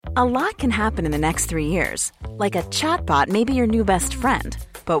A lot can happen in the next 3 years. Like a chatbot may be your new best friend.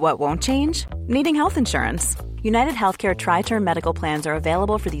 But what won't change? Needing health insurance. United Healthcare Tri-Term Medical Plans are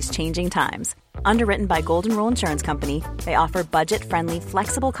available for these changing times. Underwritten by Golden Rule Insurance Company, they offer budget-friendly,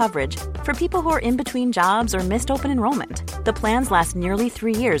 flexible coverage for people who are in between jobs or missed open enrollment. The plans last nearly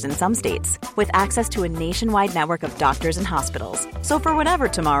 3 years in some states, with access to a nationwide network of doctors and hospitals. So for whatever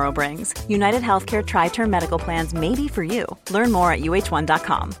tomorrow brings, United Healthcare Tri-Term Medical Plans may be for you. Learn more at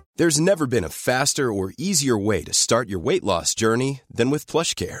uh1.com. There's never been a faster or easier way to start your weight loss journey than with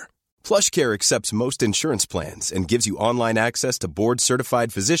PlushCare. PlushCare accepts most insurance plans and gives you online access to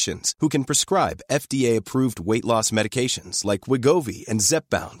board-certified physicians who can prescribe FDA-approved weight loss medications like Wegovy and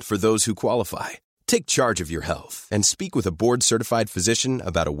Zepbound for those who qualify. Take charge of your health and speak with a board-certified physician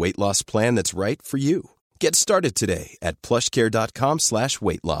about a weight loss plan that's right for you. Get started today at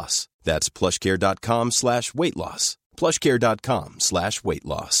plushcare.com/weight loss. That's plushcare.com/weight loss. plushcare.com/weight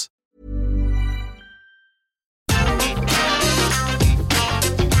loss.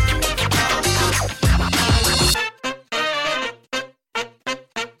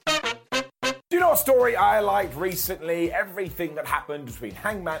 Do you know a story I liked recently? Everything that happened between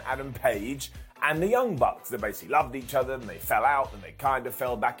Hangman Adam Page and the Young Bucks. They basically loved each other, and they fell out, and they kind of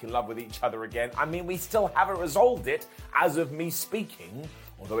fell back in love with each other again. I mean, we still haven't resolved it as of me speaking,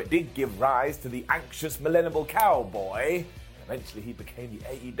 although it did give rise to the anxious Millennial Cowboy. Eventually he became the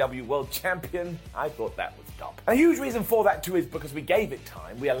AEW World Champion. I thought that was dumb. A huge reason for that too is because we gave it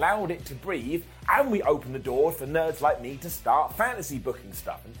time, we allowed it to breathe, and we opened the door for nerds like me to start fantasy booking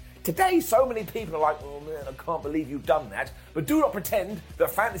stuff. And today, so many people are like, oh man, I can't believe you've done that. But do not pretend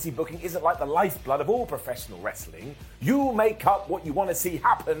that fantasy booking isn't like the lifeblood of all professional wrestling. You make up what you want to see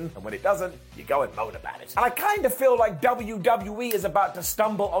happen, and when it doesn't, you go and moan about it. And I kind of feel like WWE is about to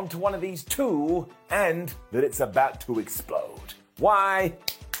stumble onto one of these too, and that it's about to explode. Why?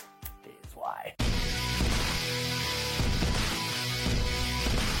 Here's why.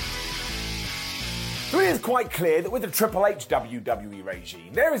 So it is quite clear that with the Triple H WWE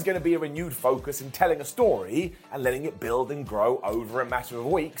regime, there is going to be a renewed focus in telling a story and letting it build and grow over a matter of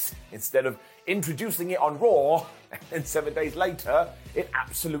weeks, instead of introducing it on Raw and 7 days later, it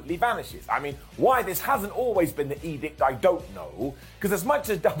absolutely vanishes. I mean, why this hasn't always been the edict, I don't know, because as much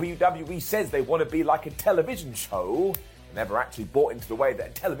as WWE says they want to be like a television show, never actually bought into the way that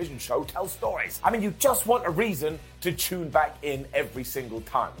a television show tells stories. I mean, you just want a reason to tune back in every single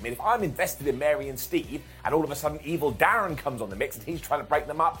time. I mean, if I'm invested in Mary and Steve, and all of a sudden Evil Darren comes on the mix and he's trying to break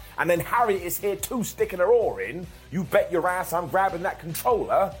them up, and then Harriet is here too sticking her oar in, you bet your ass I'm grabbing that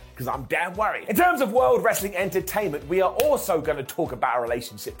controller, because I'm damn worried. In terms of World Wrestling Entertainment, we are also going to talk about a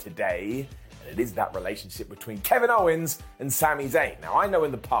relationship today. It is that relationship between Kevin Owens and Sami Zayn. Now, I know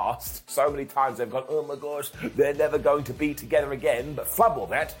in the past, so many times they've gone, oh my gosh, they're never going to be together again. But flub all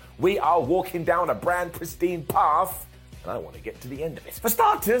that, we are walking down a brand pristine path, and I want to get to the end of it. For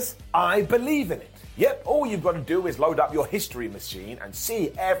starters, I believe in it. Yep, all you've got to do is load up your history machine and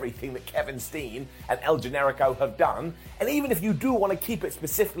see everything that Kevin Steen and El Generico have done. And even if you do want to keep it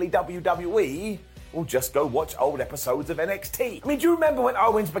specifically WWE, well, just go watch old episodes of NXT. I mean, do you remember when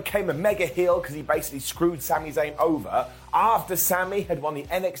Owens became a mega heel because he basically screwed Sami Zayn over after Sami had won the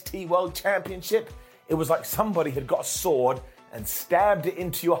NXT World Championship? It was like somebody had got a sword and stabbed it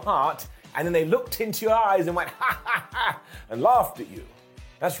into your heart, and then they looked into your eyes and went, ha ha ha, and laughed at you.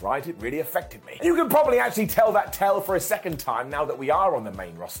 That's right, it really affected me. And you can probably actually tell that tale for a second time now that we are on the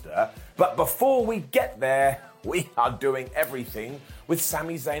main roster, but before we get there, we are doing everything with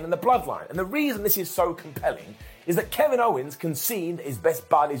Sami Zayn and the Bloodline. And the reason this is so compelling is that Kevin Owens can see that his best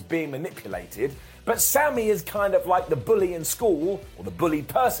bud is being manipulated, but Sami is kind of like the bully in school, or the bullied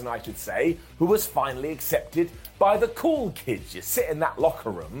person, I should say, who was finally accepted by the cool kids. You sit in that locker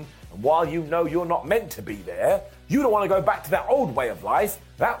room, and while you know you're not meant to be there, you don't want to go back to that old way of life.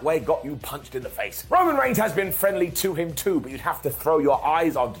 That way got you punched in the face. Roman Reigns has been friendly to him too, but you'd have to throw your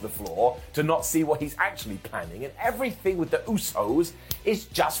eyes onto the floor to not see what he's actually planning. And everything with the Usos is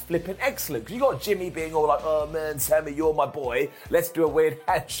just flipping excellent. Because you got Jimmy being all like, oh man, Sammy, you're my boy. Let's do a weird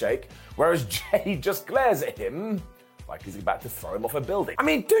handshake. Whereas Jay just glares at him like he's about to throw him off a building. I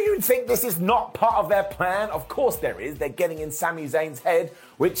mean, do you think this is not part of their plan? Of course there is. They're getting in Sami Zayn's head,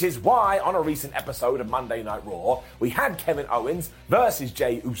 which is why on a recent episode of Monday Night Raw, we had Kevin Owens versus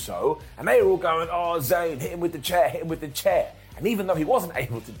Jey Uso, and they were all going, oh, Zayn, hit him with the chair, hit him with the chair. And even though he wasn't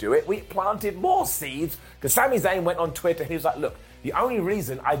able to do it, we planted more seeds, because Sami Zayn went on Twitter and he was like, look, the only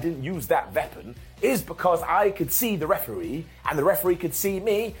reason I didn't use that weapon is because I could see the referee, and the referee could see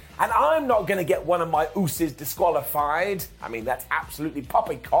me, and I'm not going to get one of my Usos disqualified. I mean, that's absolutely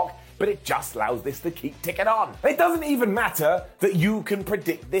poppycock, but it just allows this to keep ticking on. It doesn't even matter that you can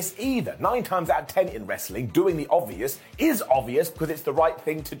predict this either. 9 times out of 10 in wrestling, doing the obvious is obvious because it's the right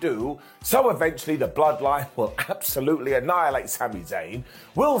thing to do. So eventually the bloodline will absolutely annihilate Sami Zayn.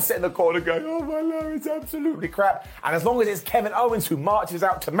 We'll sit in the corner going, oh my lord, it's absolutely crap. And as long as it's Kevin Owens who marches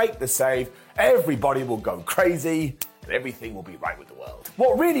out to make the save, everybody will go crazy. And everything will be right with the world.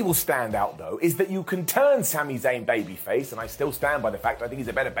 What really will stand out, though, is that you can turn Sami Zayn babyface, and I still stand by the fact I think he's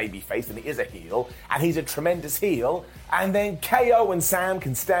a better babyface than he is a heel, and he's a tremendous heel, and then KO and Sam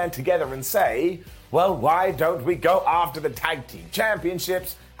can stand together and say, well, why don't we go after the tag team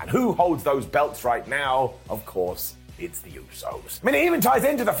championships? And who holds those belts right now? Of course, it's the Usos. I mean, it even ties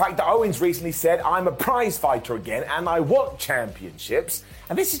into the fact that Owens recently said, I'm a prize fighter again and I want championships.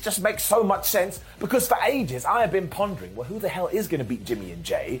 And this just makes so much sense because for ages I have been pondering, well, who the hell is going to beat Jimmy and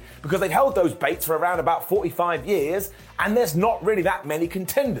Jay? Because they've held those belts for around about 45 years and there's not really that many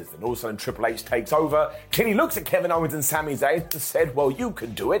contenders. And all of a sudden Triple H takes over. Clearly looks at Kevin Owens and Sami Zayn and said, well, you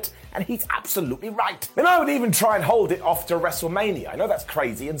can do it. And he's absolutely right. And I would even try and hold it off to WrestleMania. I know that's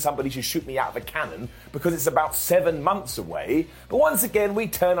crazy and somebody should shoot me out of a cannon because it's about 7 months away. But once again, we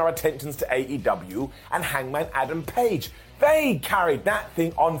turn our attentions to AEW and Hangman Adam Page. They carried that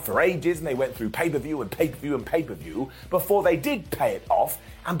thing on for ages and they went through pay-per-view and pay-per-view and pay-per-view before they did pay it off.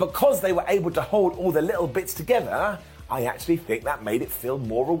 And because they were able to hold all the little bits together, I actually think that made it feel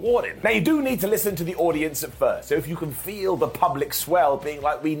more rewarding. Now, you do need to listen to the audience at first. So if you can feel the public swell being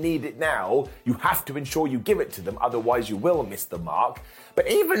like, we need it now, you have to ensure you give it to them, otherwise you will miss the mark.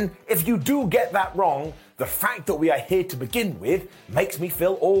 But even if you do get that wrong, the fact that we are here to begin with makes me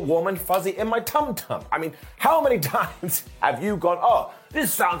feel all warm and fuzzy in my tum-tum. I mean, how many times have you gone, oh,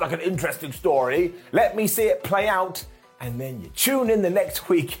 this sounds like an interesting story, let me see it play out, and then you tune in the next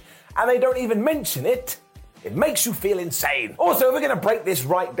week and they don't even mention it? It makes you feel insane. Also, if we're going to break this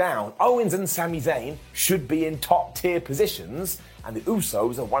right down, Owens and Sami Zayn should be in top tier positions, and the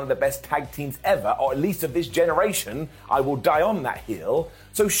Usos are one of the best tag teams ever, or at least of this generation. I will die on that hill.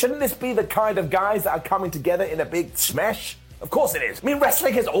 So shouldn't this be the kind of guys that are coming together in a big smash? Of course it is. I mean,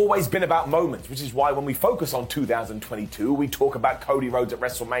 wrestling has always been about moments, which is why when we focus on 2022, we talk about Cody Rhodes at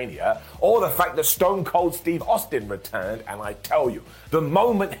WrestleMania, or the fact that Stone Cold Steve Austin returned, and I tell you, the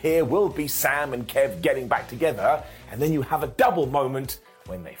moment here will be Sam and Kev getting back together, and then you have a double moment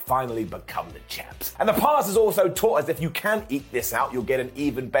when they finally become the champs. And the past has also taught us if you can eke this out, you'll get an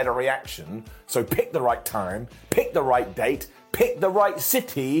even better reaction. So pick the right time, pick the right date, pick the right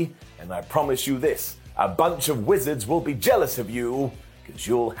city, and I promise you this, a bunch of wizards will be jealous of you because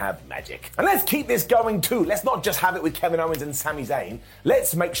you'll have magic. And let's keep this going too. Let's not just have it with Kevin Owens and Sami Zayn.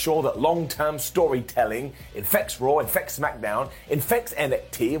 Let's make sure that long-term storytelling infects Raw, infects SmackDown, infects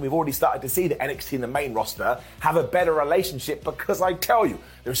NXT. And we've already started to see that NXT and the main roster have a better relationship because I tell you,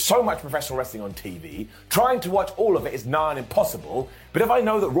 there's so much professional wrestling on TV. Trying to watch all of it is nigh on impossible. But if I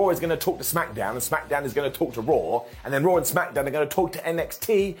know that Raw is going to talk to SmackDown and SmackDown is going to talk to Raw, and then Raw and SmackDown are going to talk to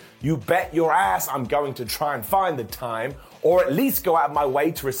NXT, you bet your ass I'm going to try and find the time, or at least go out of my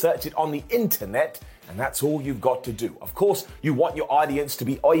way to research it on the internet, and that's all you've got to do. Of course, you want your audience to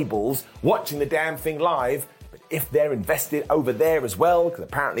be eyeballs watching the damn thing live, but if they're invested over there as well, because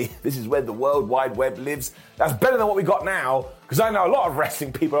apparently this is where the World Wide Web lives, that's better than what we got now, because I know a lot of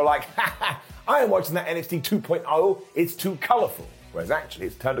wrestling people are like, I am watching that NXT 2.0, it's too colourful. Whereas actually,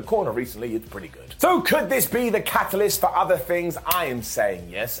 it's turned a corner recently, it's pretty good. So could this be the catalyst for other things? I am saying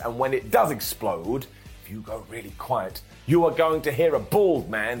yes, and when it does explode, if you go really quiet, you are going to hear a bald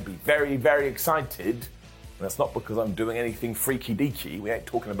man be very, very excited. And that's not because I'm doing anything freaky-deaky, we ain't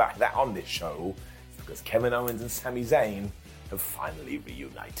talking about that on this show. It's because Kevin Owens and Sami Zayn have finally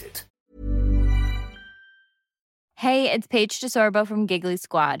reunited. Hey, it's Paige DeSorbo from Giggly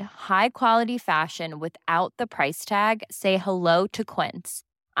Squad. High quality fashion without the price tag. Say hello to Quince.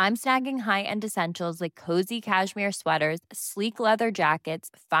 I'm snagging high-end essentials like cozy cashmere sweaters, sleek leather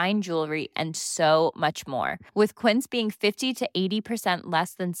jackets, fine jewelry, and so much more. With Quince being 50 to 80%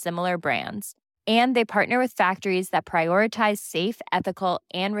 less than similar brands. And they partner with factories that prioritize safe, ethical,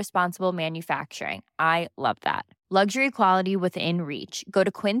 and responsible manufacturing. I love that. Luxury quality within reach. Go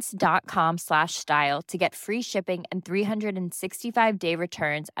to quince.com/style to get free shipping and 365-day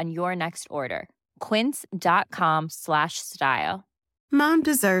returns on your next order. Quince.com/style. Mom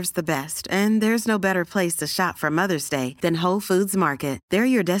deserves the best, and there's no better place to shop for Mother's Day than Whole Foods Market. They're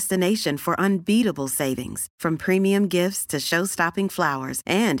your destination for unbeatable savings, from premium gifts to show-stopping flowers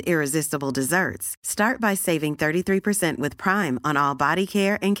and irresistible desserts. Start by saving 33% with Prime on all body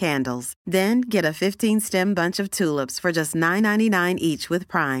care and candles. Then get a 15-stem bunch of tulips for just $9.99 each with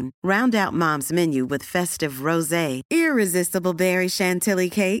Prime. Round out Mom's menu with festive rosé, irresistible berry chantilly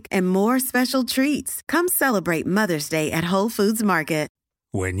cake, and more special treats. Come celebrate Mother's Day at Whole Foods Market.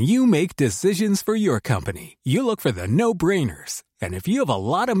 When you make decisions for your company, you look for the no-brainers. And if you have a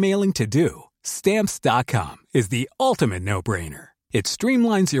lot of mailing to do, Stamps.com is the ultimate no-brainer. It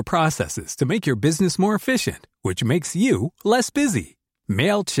streamlines your processes to make your business more efficient, which makes you less busy.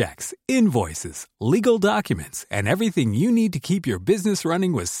 Mail checks, invoices, legal documents, and everything you need to keep your business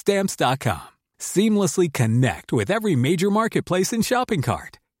running with Stamps.com. Seamlessly connect with every major marketplace and shopping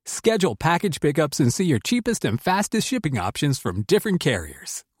cart. Schedule package pickups and see your cheapest and fastest shipping options from different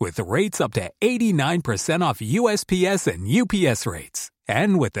carriers, with rates up to 89% off USPS and UPS rates.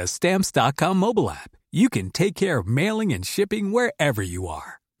 And with the Stamps.com mobile app, you can take care of mailing and shipping wherever you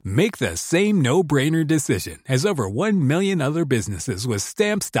are. Make the same no-brainer decision as over 1 million other businesses with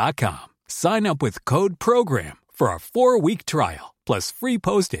Stamps.com. Sign up with code PROGRAM for a 4-week trial, plus free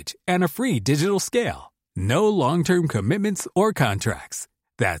postage and a free digital scale. No long-term commitments or contracts.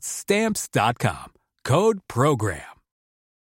 That's Stamps.com. Code PROGRAM.